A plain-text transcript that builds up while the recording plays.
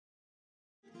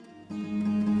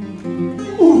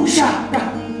Ushaka.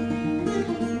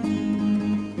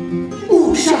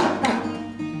 Ushaka.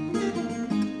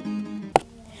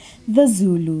 The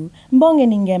Zulu,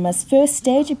 Mbongeni Ngema's first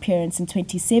stage appearance in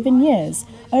 27 years,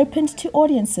 opened to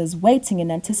audiences waiting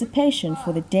in anticipation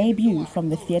for the debut from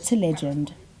the theatre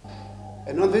legend.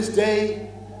 And on this day,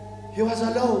 he was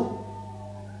alone,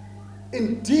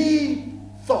 in deep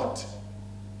thought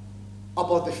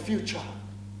about the future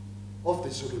of the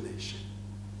Zulu nation.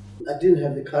 I didn't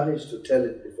have the courage to tell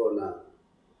it before now.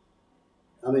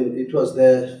 I mean, it was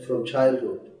there from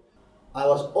childhood. I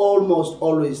was almost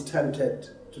always tempted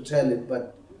to tell it,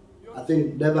 but I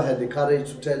think never had the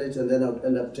courage to tell it, and then I would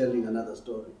end up telling another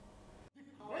story.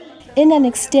 In an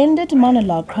extended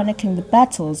monologue chronicling the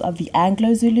battles of the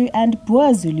Anglo-Zulu and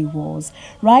Boer-Zulu wars,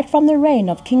 right from the reign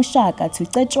of King Shaka to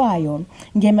Cetshwayo,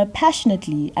 Ngema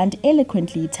passionately and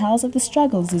eloquently tells of the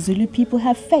struggles the Zulu people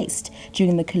have faced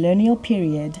during the colonial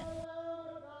period.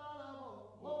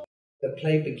 The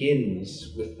play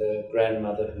begins with the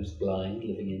grandmother who's blind,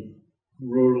 living in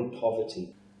rural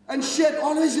poverty. And she had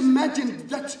always imagined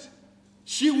that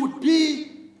she would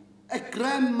be a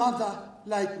grandmother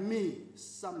like me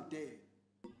someday.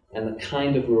 And the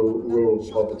kind of rural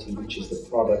poverty which is the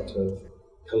product of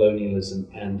colonialism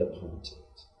and apartheid.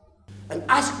 And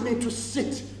asked me to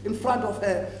sit in front of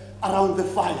her around the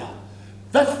fire.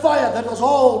 That fire that was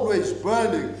always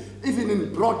burning, even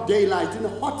in broad daylight, in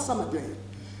a hot summer day.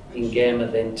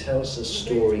 Ngema then tells the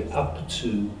story up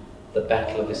to the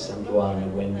Battle of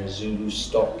Isandlwana, when the Zulu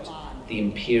stopped the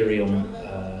imperial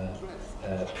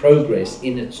progress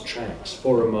in its tracks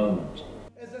for a moment.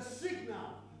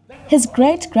 His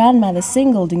great-grandmother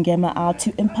singled Ngema out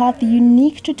to impart the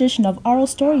unique tradition of oral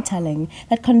storytelling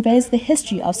that conveys the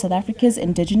history of South Africa's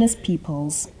indigenous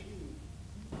peoples.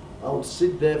 I would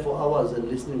sit there for hours and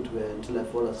listening to her until I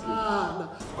fall asleep.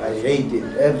 I hate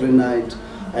it every night.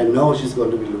 I know she's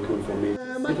going to be looking for me.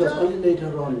 It was only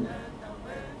later on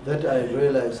that I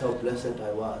realized how blessed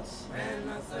I was.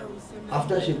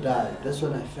 After she died, that's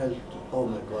when I felt, oh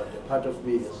my God, a part of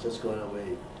me has just gone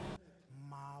away.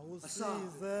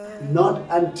 Not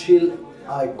until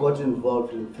I got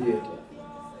involved in theatre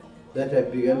that I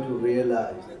began to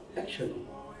realize that actually,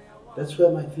 that's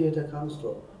where my theatre comes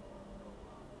from.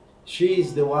 She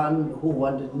is the one who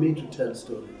wanted me to tell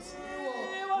stories.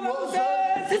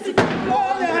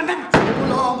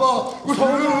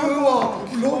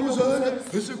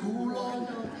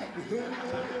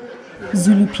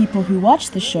 Zulu people who watch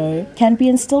the show can be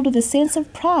instilled with a sense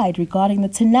of pride regarding the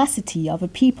tenacity of a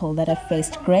people that have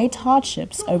faced great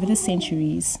hardships over the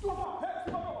centuries.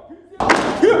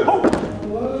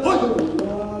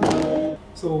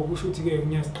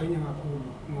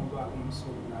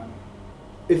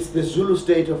 It's the Zulu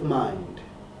state of mind.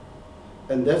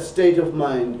 And that state of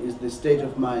mind is the state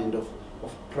of mind of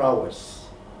prowess,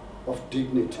 of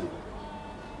dignity,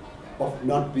 of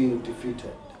not being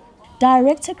defeated.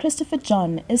 Director Christopher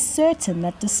John is certain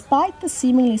that despite the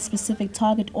seemingly specific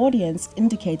target audience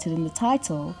indicated in the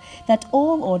title, that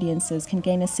all audiences can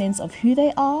gain a sense of who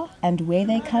they are and where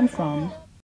they come from.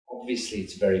 Obviously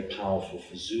it's very powerful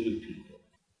for Zulu people,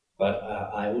 but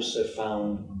I also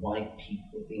found white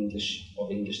people,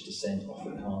 of English descent,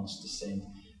 Afrikaans descent,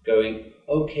 going,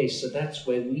 okay, so that's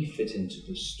where we fit into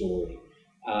the story.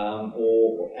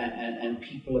 And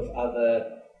people of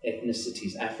other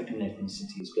ethnicities, African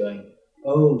ethnicities, going,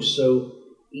 oh, so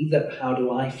either how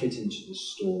do I fit into the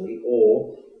story,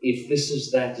 or if this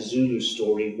is that Zulu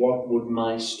story, what would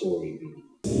my story be?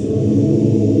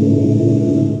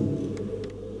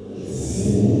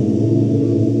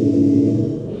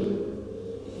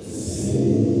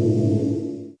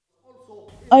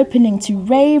 Opening to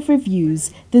rave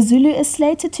reviews, the Zulu is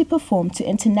slated to perform to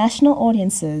international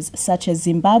audiences such as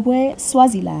Zimbabwe,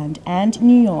 Swaziland, and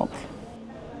New York.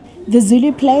 The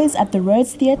Zulu plays at the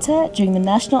Rhodes Theatre during the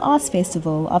National Arts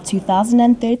Festival of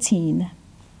 2013.